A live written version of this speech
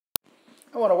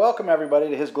I want to welcome everybody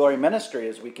to His Glory Ministry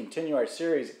as we continue our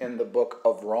series in the book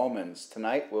of Romans.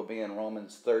 Tonight we'll be in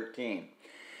Romans 13.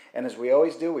 And as we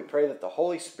always do, we pray that the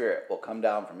Holy Spirit will come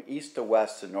down from east to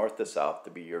west and north to south to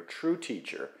be your true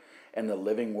teacher and the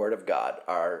living Word of God,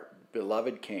 our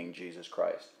beloved King, Jesus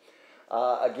Christ.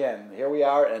 Again, here we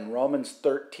are in Romans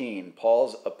 13,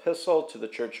 Paul's epistle to the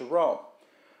Church of Rome.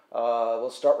 We'll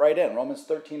start right in. Romans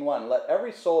 13:1. Let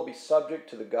every soul be subject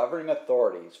to the governing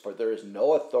authorities, for there is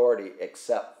no authority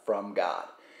except from God,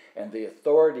 and the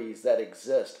authorities that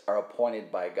exist are appointed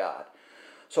by God.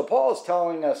 So Paul is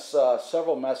telling us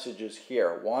several messages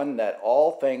here. One, that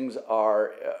all things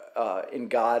are in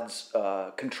God's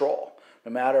control.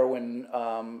 No matter when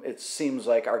it seems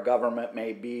like our government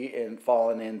may be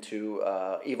fallen into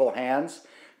evil hands,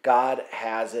 God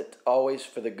has it always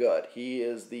for the good. He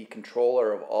is the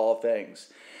controller of all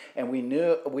things. And we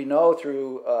know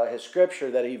through his scripture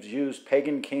that he's used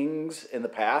pagan kings in the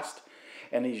past,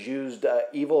 and he's used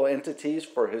evil entities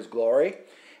for his glory.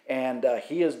 And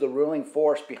he is the ruling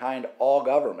force behind all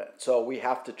government. So we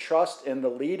have to trust in the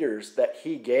leaders that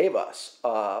he gave us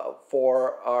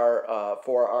for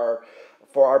our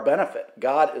benefit.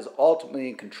 God is ultimately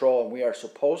in control, and we are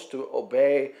supposed to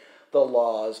obey the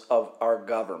laws of our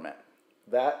government.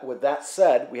 With that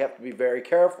said, we have to be very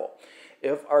careful.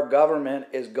 If our government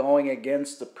is going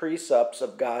against the precepts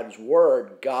of God's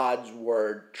word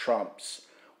trumps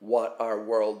what our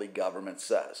worldly government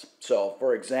says. So,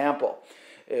 for example,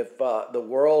 if the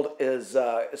world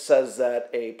says that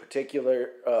a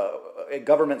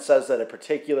government says that a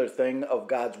particular thing of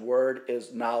God's word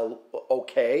is now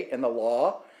okay in the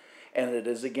law, and it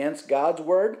is against God's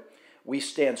word, we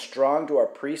stand strong to our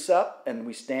precept, and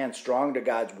we stand strong to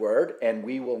God's word, and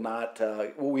we will not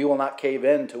cave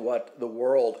in to what the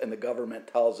world and the government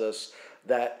tells us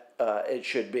that it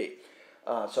should be.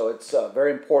 So it's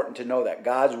very important to know that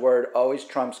God's word always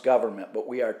trumps government, but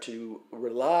we are to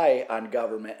rely on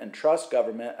government and trust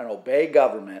government and obey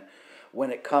government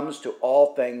when it comes to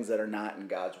all things that are not in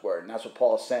God's word. And that's what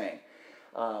Paul is saying.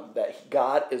 That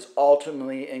God is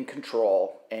ultimately in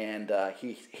control, and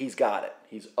he's got it.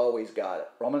 He's always got it.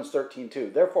 Romans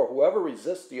 13:2. Therefore, whoever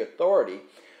resists the authority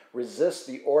resists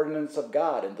the ordinance of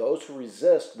God, and those who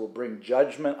resist will bring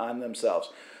judgment on themselves.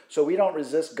 So we don't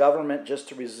resist government just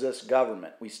to resist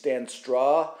government. We stand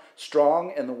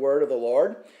strong in the word of the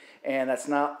Lord, and that's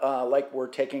not like we're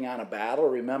taking on a battle.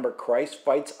 Remember, Christ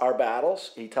fights our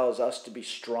battles. He tells us to be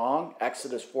strong.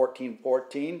 Exodus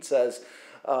 14:14 says,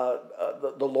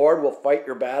 the Lord will fight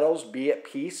your battles. Be at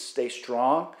peace. Stay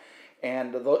strong.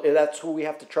 And that's who we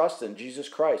have to trust in, Jesus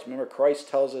Christ. Remember, Christ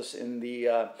tells us in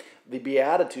the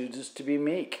Beatitudes is to be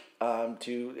meek.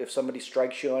 If somebody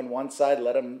strikes you on one side,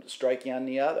 let them strike you on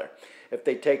the other. If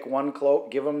they take one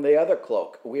cloak, give them the other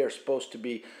cloak. We are supposed to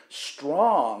be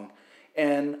strong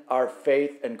in our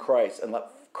faith in Christ and let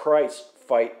Christ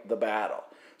fight the battle.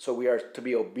 So we are to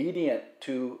be obedient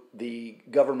to the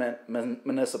government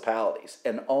municipalities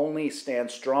and only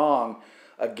stand strong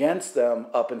against them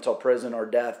up until prison or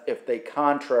death if they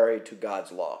contrary to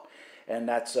God's law. And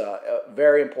that's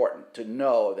very important to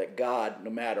know that God,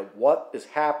 no matter what is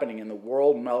happening in the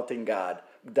world, melting God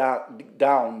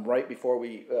down right before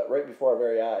our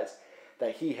very eyes,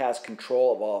 that He has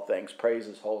control of all things. Praise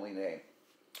His holy name.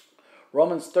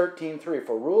 Romans 13:3.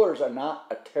 For rulers are not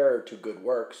a terror to good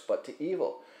works, but to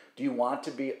evil. Do you want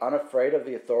to be unafraid of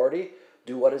the authority?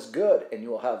 Do what is good, and you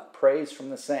will have praise from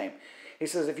the same. He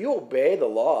says, if you obey the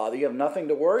law, you have nothing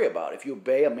to worry about. If you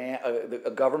obey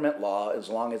a government law, as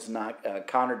long as it's not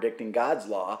contradicting God's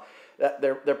law,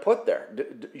 they're put there.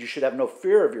 You should have no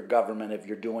fear of your government if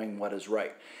you're doing what is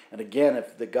right. And again,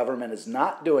 if the government is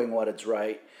not doing what is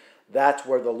right, that's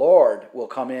where the Lord will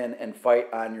come in and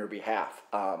fight on your behalf.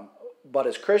 But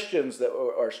as Christians that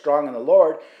are strong in the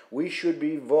Lord, we should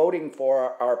be voting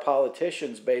for our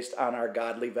politicians based on our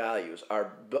godly values,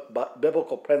 our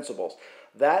biblical principles.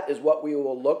 That is what we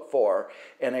will look for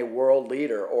in a world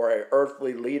leader or an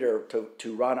earthly leader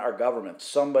to run our government.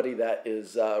 Somebody that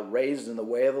is raised in the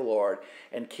way of the Lord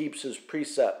and keeps His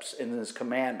precepts and His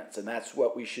commandments. And that's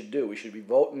what we should do. We should be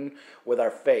voting with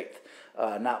our faith,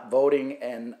 not voting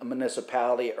in a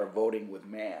municipality or voting with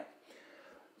man.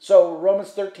 So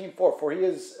Romans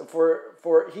 13:4,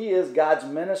 for he is God's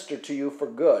minister to you for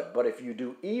good. But if you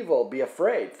do evil, be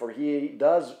afraid, for he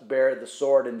does bear the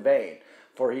sword in vain.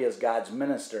 For he is God's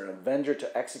minister, an avenger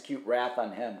to execute wrath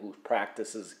on him who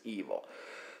practices evil.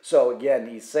 So again,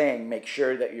 he's saying make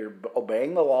sure that you're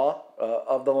obeying the law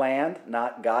of the land,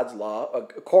 not God's law,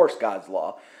 of course God's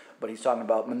law, but he's talking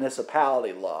about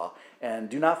municipality law, and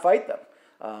do not fight them.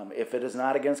 If it is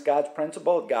not against God's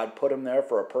principle, God put him there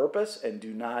for a purpose, and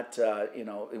do not,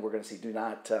 we're going to see, do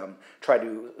not try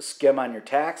to skim on your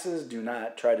taxes. Do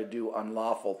not try to do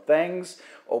unlawful things.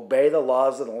 Obey the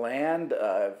laws of the land.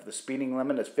 If the speeding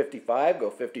limit is 55, go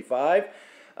 55.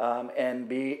 And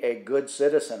be a good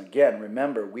citizen. Again,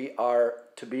 remember, we are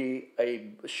to be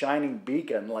a shining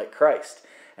beacon like Christ.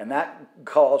 And that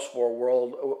calls for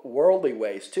worldly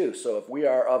ways too. So if we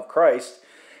are of Christ,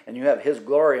 and you have his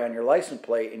glory on your license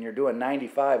plate, and you're doing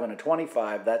 95 and a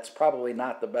 25, that's probably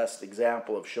not the best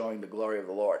example of showing the glory of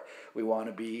the Lord. We want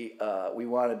to be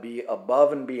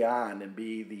above and beyond, and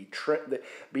be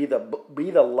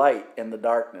the light in the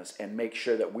darkness, and make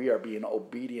sure that we are being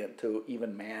obedient to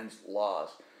even man's laws.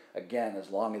 Again, as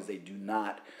long as they do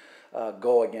not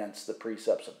go against the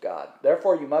precepts of God.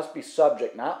 Therefore, you must be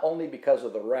subject, not only because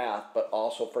of the wrath, but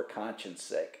also for conscience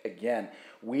sake. Again,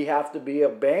 we have to be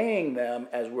obeying them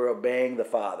as we're obeying the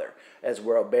Father, as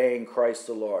we're obeying Christ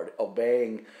the Lord,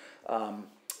 obeying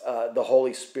the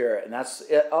Holy Spirit. And that's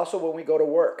it. Also when we go to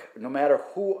work. No matter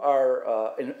who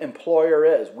our employer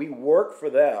is, we work for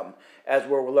them as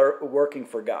we're working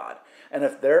for God. And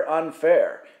if they're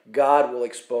unfair, God will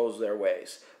expose their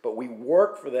ways. But we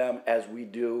work for them as we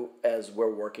do as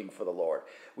we're working for the Lord.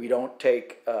 We don't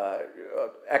take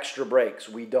extra breaks.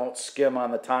 We don't skim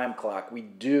on the time clock. We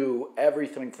do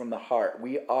everything from the heart.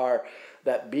 We are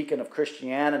that beacon of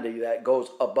Christianity that goes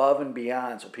above and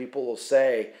beyond. So people will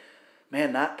say,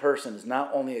 man, that person is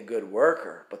not only a good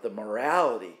worker, but the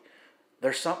morality,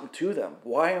 there's something to them.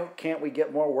 Why can't we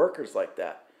get more workers like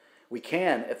that? We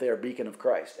can if they are a beacon of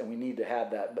Christ, and we need to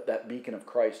have that beacon of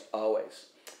Christ always.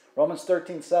 Romans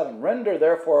 13:7, render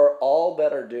therefore all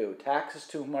that are due, taxes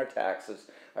to whom are taxes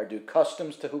are due,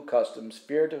 customs to whom customs,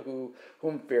 fear to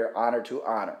whom fear, honor to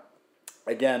honor.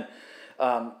 Again,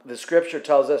 the scripture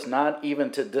tells us not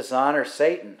even to dishonor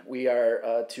Satan. We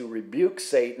are to rebuke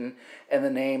Satan in the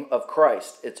name of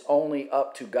Christ. It's only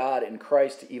up to God in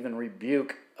Christ to even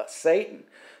rebuke Satan.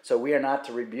 So we are not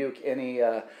to rebuke any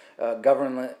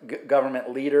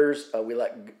government leaders. We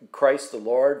let Christ the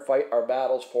Lord fight our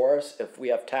battles for us. If we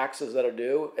have taxes that are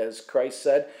due, as Christ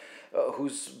said,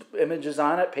 whose image is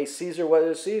on it, pay Caesar what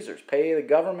is Caesar's. Pay the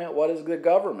government what is the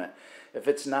government. If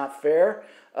it's not fair,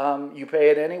 you pay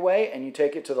it anyway, and you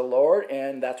take it to the Lord,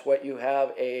 and that's what you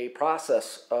have a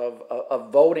process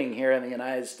of voting here in the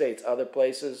United States. Other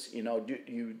places,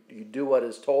 you do what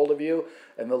is told of you,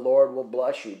 and the Lord will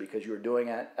bless you because you're doing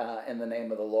it in the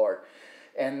name of the Lord.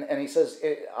 And he says,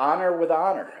 honor with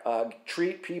honor.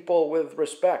 Treat people with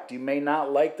respect. You may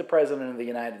not like the President of the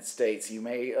United States.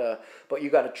 But you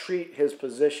got to treat his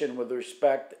position with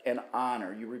respect and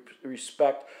honor. You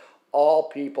respect all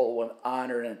people with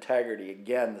honor and integrity.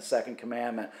 Again, the second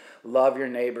commandment, love your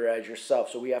neighbor as yourself.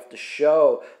 So we have to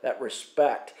show that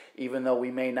respect, even though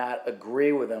we may not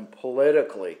agree with them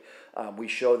politically. We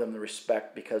show them the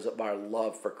respect because of our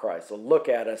love for Christ. So look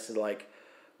at us like,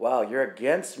 wow, you're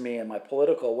against me in my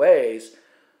political ways,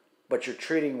 but you're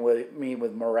treating me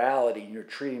with morality, and you're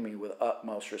treating me with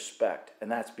utmost respect. And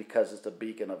that's because it's a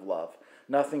beacon of love.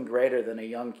 Nothing greater than a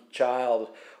young child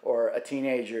or a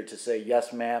teenager to say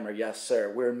yes ma'am or yes sir.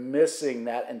 We're missing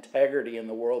that integrity in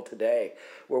the world today,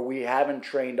 where we haven't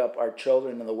trained up our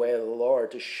children in the way of the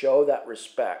Lord to show that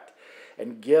respect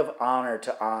and give honor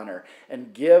to honor,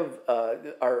 and give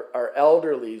our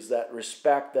elderlies that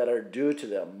respect that are due to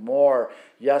them. More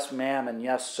yes ma'am and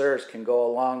yes sirs can go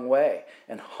a long way,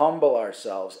 and humble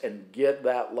ourselves and get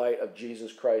that light of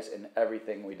Jesus Christ in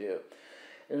everything we do.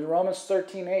 In Romans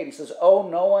 13:8, he says, owe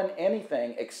no one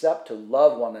anything except to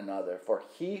love one another, for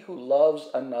he who loves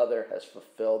another has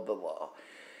fulfilled the law.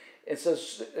 It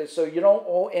says, so you don't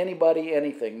owe anybody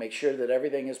anything. Make sure that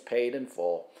everything is paid in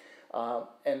full.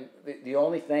 And the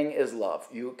only thing is love.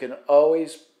 You can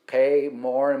always pay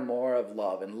more and more of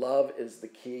love, and love is the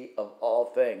key of all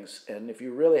things. And if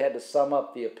you really had to sum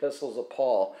up the epistles of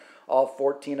Paul, all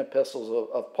 14 epistles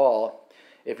of Paul,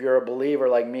 if you're a believer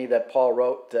like me that Paul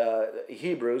wrote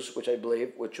Hebrews, which I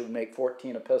believe, which would make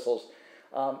 14 epistles,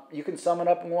 you can sum it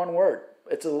up in one word.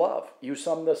 It's love. You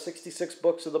sum the 66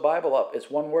 books of the Bible up.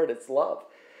 It's one word. It's love.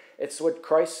 It's what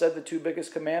Christ said, the two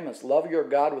biggest commandments. Love your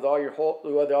God with all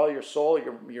your soul,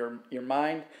 your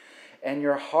mind, and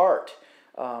your heart.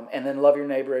 And then love your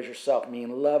neighbor as yourself.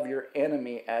 Meaning love your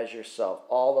enemy as yourself.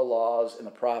 All the laws and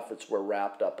the prophets were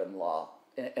wrapped up in law,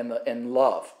 in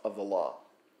love of the law.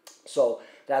 So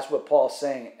that's what Paul's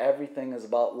saying. Everything is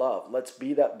about love. Let's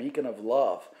be that beacon of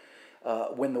love.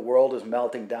 when the world is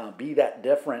melting down. Be that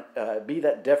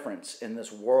difference in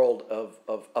this world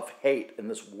of hate, in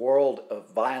this world of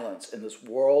violence, in this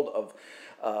world of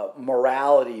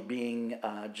morality being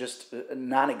just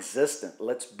non-existent.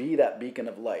 Let's be that beacon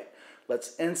of light.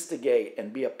 Let's instigate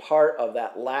and be a part of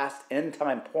that last end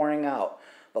time pouring out,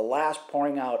 the last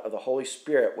pouring out of the Holy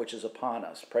Spirit which is upon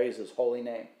us. Praise His holy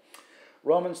name.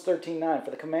 Romans 13:9,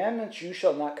 for the commandments, you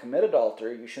shall not commit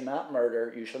adultery, you shall not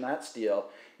murder, you shall not steal,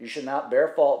 you shall not bear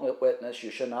false witness,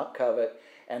 you shall not covet,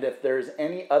 and if there is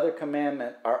any other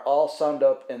commandment, are all summed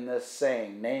up in this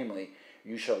saying, namely,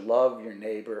 you shall love your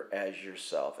neighbor as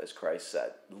yourself, as Christ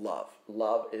said. Love.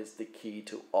 Love is the key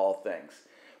to all things.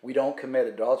 We don't commit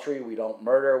adultery, we don't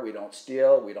murder, we don't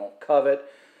steal, we don't covet.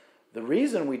 The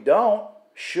reason we don't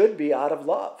should be out of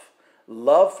love.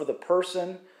 Love for the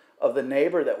person of the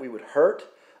neighbor that we would hurt,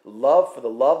 love for the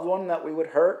loved one that we would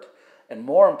hurt, and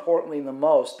more importantly than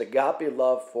most, agape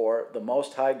love for the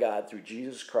Most High God through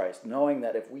Jesus Christ, knowing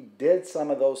that if we did some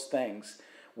of those things,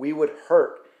 we would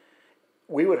hurt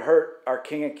our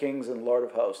King of Kings and Lord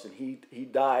of Hosts, and he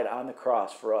died on the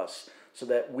cross for us so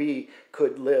that we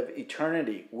could live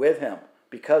eternity with Him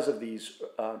because of these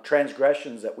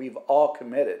transgressions that we've all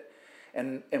committed.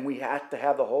 And we have to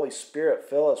have the Holy Spirit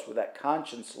fill us with that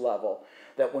conscience level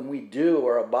that when we do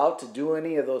or are about to do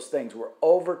any of those things, we're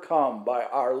overcome by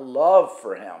our love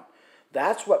for Him.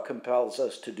 That's what compels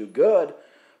us to do good,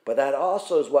 but that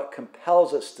also is what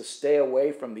compels us to stay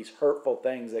away from these hurtful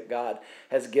things that God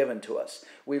has given to us.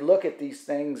 We look at these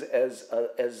things as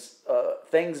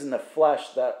things in the flesh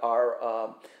that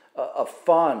are of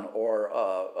fun or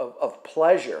of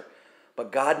pleasure.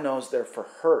 But God knows they're for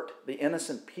hurt. The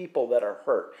innocent people that are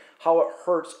hurt. How it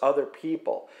hurts other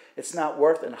people. It's not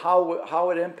worth it. And how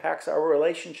it impacts our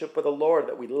relationship with the Lord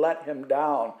that we let Him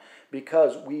down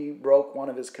because we broke one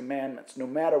of His commandments. No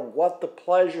matter what the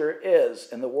pleasure is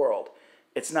in the world,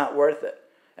 it's not worth it.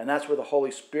 And that's where the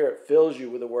Holy Spirit fills you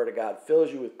with the Word of God,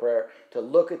 fills you with prayer to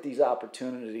look at these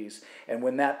opportunities. And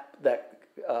when that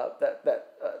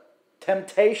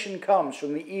temptation comes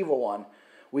from the evil one,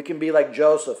 we can be like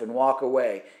Joseph and walk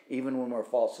away even when we're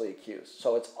falsely accused.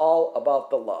 So it's all about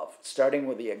the love, starting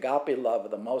with the agape love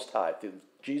of the Most High through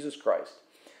Jesus Christ.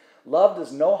 Love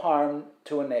does no harm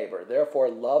to a neighbor. Therefore,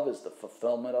 love is the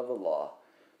fulfillment of the law.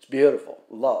 It's beautiful.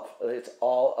 Love. It's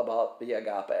all about the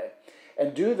agape.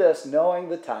 And do this knowing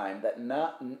the time, that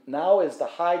now is the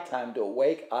high time to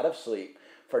awake out of sleep,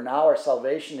 for now our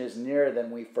salvation is nearer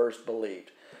than we first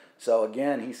believed. So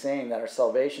again, he's saying that our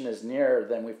salvation is nearer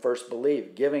than we first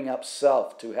believed, giving up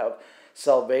self to have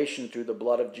salvation through the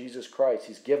blood of Jesus Christ.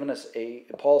 He's given us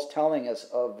Paul's telling us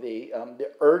of the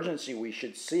urgency we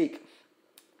should seek.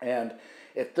 And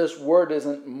if this word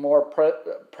isn't more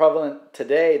prevalent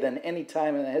today than any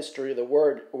time in the history of the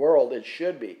world, it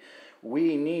should be.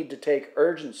 We need to take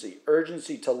urgency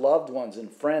to loved ones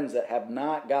and friends that have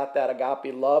not got that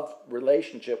agape love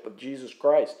relationship with Jesus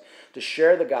Christ, to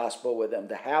share the gospel with them,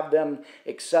 to have them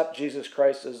accept Jesus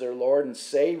Christ as their Lord and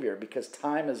Savior, because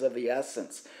time is of the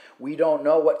essence. We don't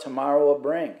know what tomorrow will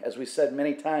bring. As we said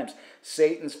many times,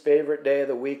 Satan's favorite day of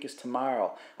the week is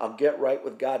tomorrow. I'll get right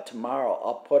with God tomorrow.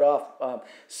 I'll put off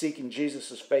seeking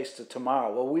Jesus' face to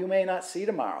tomorrow. Well, we may not see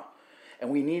tomorrow. And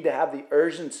we need to have the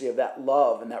urgency of that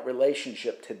love and that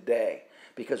relationship today,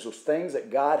 because those things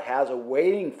that God has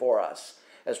awaiting for us,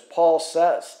 as Paul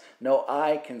says, no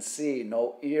eye can see,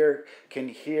 no ear can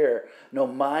hear, no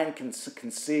mind can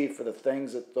conceive for the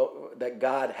things that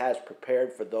God has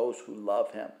prepared for those who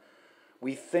love Him.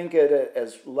 We think it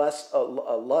as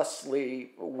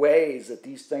lustly ways that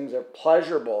these things are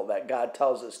pleasurable, that God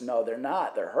tells us, no, they're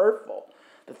not. They're hurtful.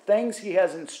 The things He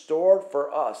has in store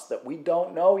for us that we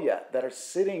don't know yet, that are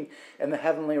sitting in the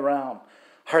heavenly realm,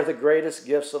 are the greatest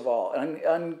gifts of all.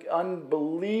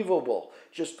 Unbelievable,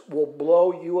 just will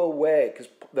blow you away. Because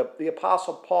the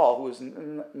Apostle Paul, who is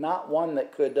not one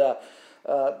that could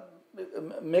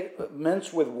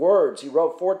mince with words, he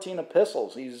wrote 14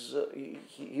 epistles. He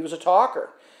was a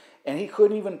talker. And he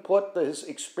couldn't even put his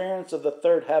experience of the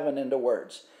third heaven into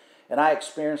words. And I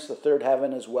experienced the third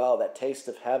heaven as well, that taste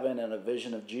of heaven and a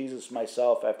vision of Jesus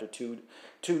myself after two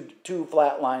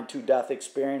flatline, two death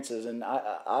experiences. And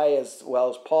I, as well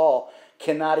as Paul,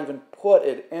 cannot even put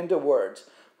it into words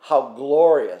how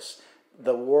glorious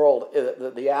the world,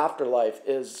 the afterlife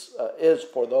is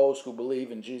for those who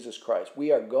believe in Jesus Christ.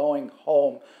 We are going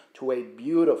home to a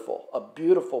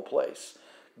beautiful place.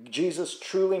 Jesus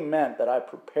truly meant that I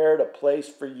prepared a place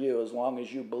for you as long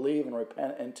as you believe and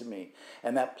repent into me.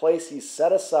 And that place He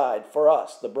set aside for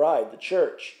us, the bride, the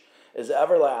church, is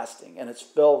everlasting. And it's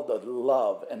filled with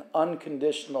love and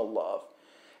unconditional love.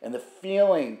 And the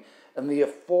feeling And the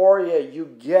euphoria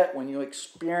you get when you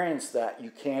experience that, you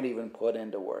can't even put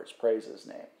into words. Praise his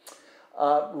name.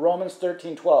 Romans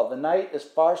 13:12. The night is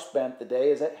far spent, the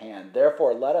day is at hand.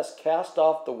 Therefore, let us cast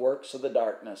off the works of the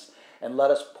darkness, and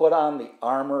let us put on the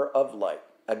armor of light.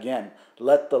 Again,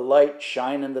 let the light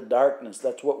shine in the darkness.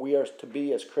 That's what we are to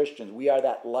be as Christians. We are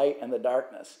that light in the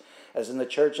darkness. As in the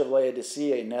church of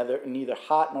Laodicea, neither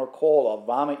hot nor cold, I'll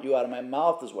vomit you out of my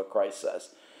mouth, is what Christ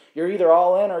says. You're either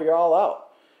all in or you're all out.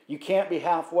 You can't be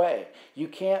halfway. You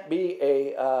can't be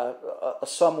a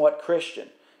somewhat Christian.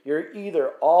 You're either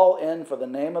all in for the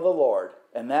name of the Lord,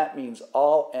 and that means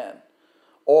all in,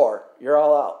 or you're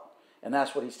all out. And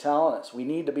that's what he's telling us. We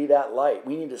need to be that light.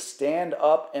 We need to stand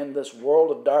up in this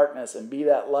world of darkness and be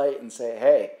that light and say,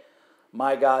 hey,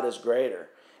 my God is greater.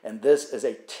 And this is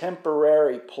a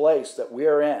temporary place that we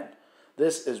are in.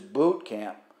 This is boot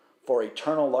camp for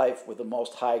eternal life with the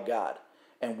Most High God.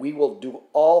 And we will do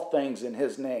all things in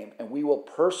his name, and we will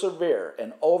persevere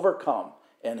and overcome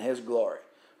in his glory.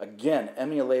 Again,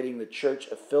 emulating the church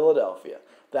of Philadelphia.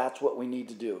 That's what we need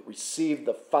to do. Receive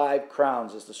the 5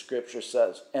 crowns, as the scripture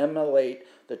says. Emulate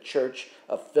the church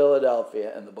of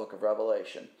Philadelphia in the book of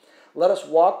Revelation. Let us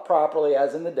walk properly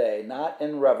as in the day, not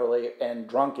in revelry and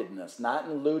drunkenness, not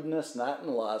in lewdness, not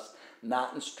in lust,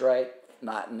 not in strife,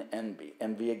 not in envy.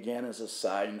 Envy, again, is a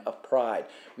sign of pride.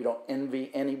 We don't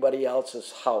envy anybody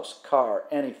else's house, car,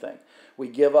 anything. We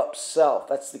give up self.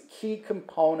 That's the key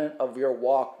component of your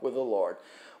walk with the Lord.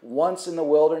 Once in the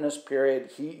wilderness period,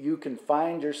 you can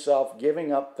find yourself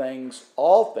giving up things,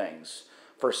 all things,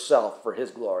 for self, for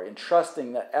his glory, and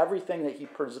trusting that everything that he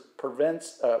puts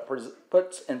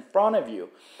in front of you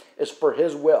is for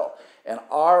his will. And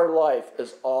our life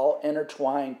is all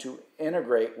intertwined to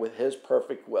integrate with his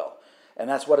perfect will.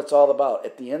 And that's what it's all about.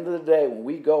 At the end of the day, when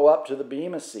we go up to the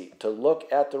Bema seat to look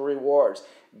at the rewards,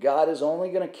 God is only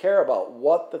going to care about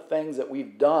what the things that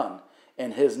we've done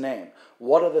in his name.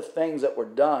 What are the things that were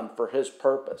done for his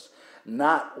purpose?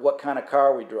 Not what kind of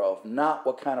car we drove, not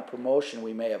what kind of promotion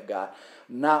we may have got,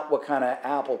 not what kind of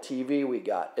Apple TV we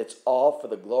got. It's all for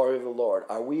the glory of the Lord.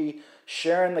 Are we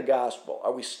sharing the gospel?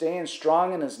 Are we staying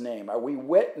strong in his name? Are we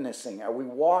witnessing? Are we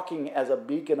walking as a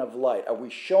beacon of light? Are we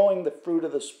showing the fruit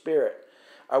of the Spirit?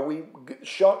 Are we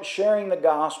sharing the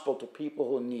gospel to people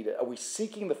who need it? Are we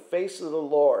seeking the face of the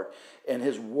Lord in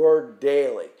his word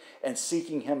daily and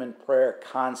seeking him in prayer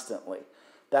constantly?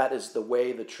 That is the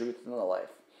way, the truth, and the life.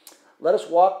 Let us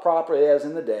walk properly as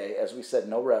in the day, as we said,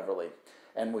 no revelry.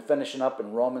 And we're finishing up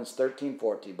in Romans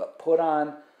 13:14. But put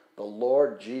on the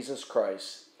Lord Jesus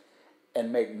Christ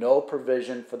and make no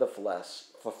provision for the flesh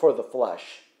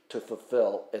to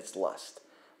fulfill its lust.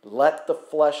 Let the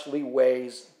fleshly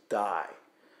ways die.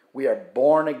 We are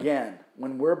born again.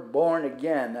 When we're born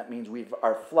again, that means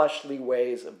our fleshly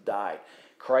ways have died.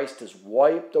 Christ has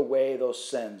wiped away those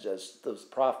sins. As the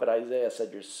prophet Isaiah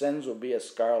said, your sins will be as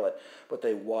scarlet, but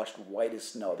they washed white as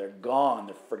snow. They're gone.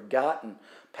 They're forgotten.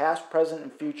 Past, present,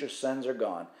 and future sins are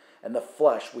gone. And the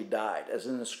flesh, we died. As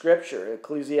in the scripture,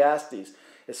 Ecclesiastes,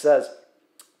 it says,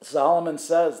 Solomon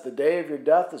says, the day of your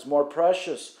death is more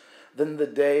precious than the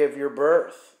day of your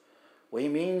birth. Well, he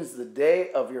means the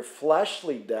day of your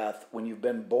fleshly death when you've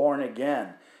been born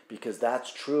again, because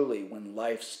that's truly when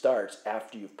life starts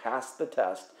after you've passed the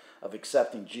test of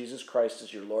accepting Jesus Christ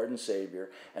as your Lord and Savior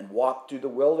and walked through the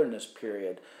wilderness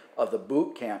period of the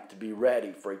boot camp to be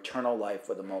ready for eternal life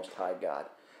with the Most High God.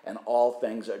 And all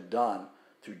things are done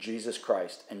through Jesus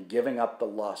Christ and giving up the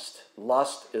lust.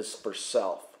 Lust is for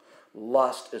self.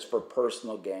 Lust is for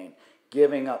personal gain.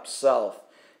 Giving up self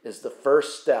is the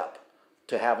first step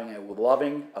to having a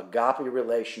loving, agape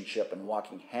relationship and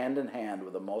walking hand in hand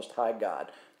with the Most High God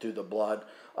through the blood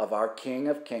of our King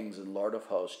of Kings and Lord of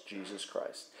Hosts, Jesus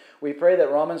Christ. We pray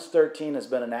that Romans 13 has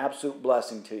been an absolute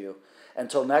blessing to you.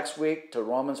 Until next week, to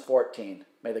Romans 14.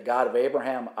 May the God of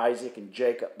Abraham, Isaac, and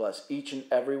Jacob bless each and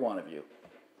every one of you.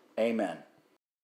 Amen.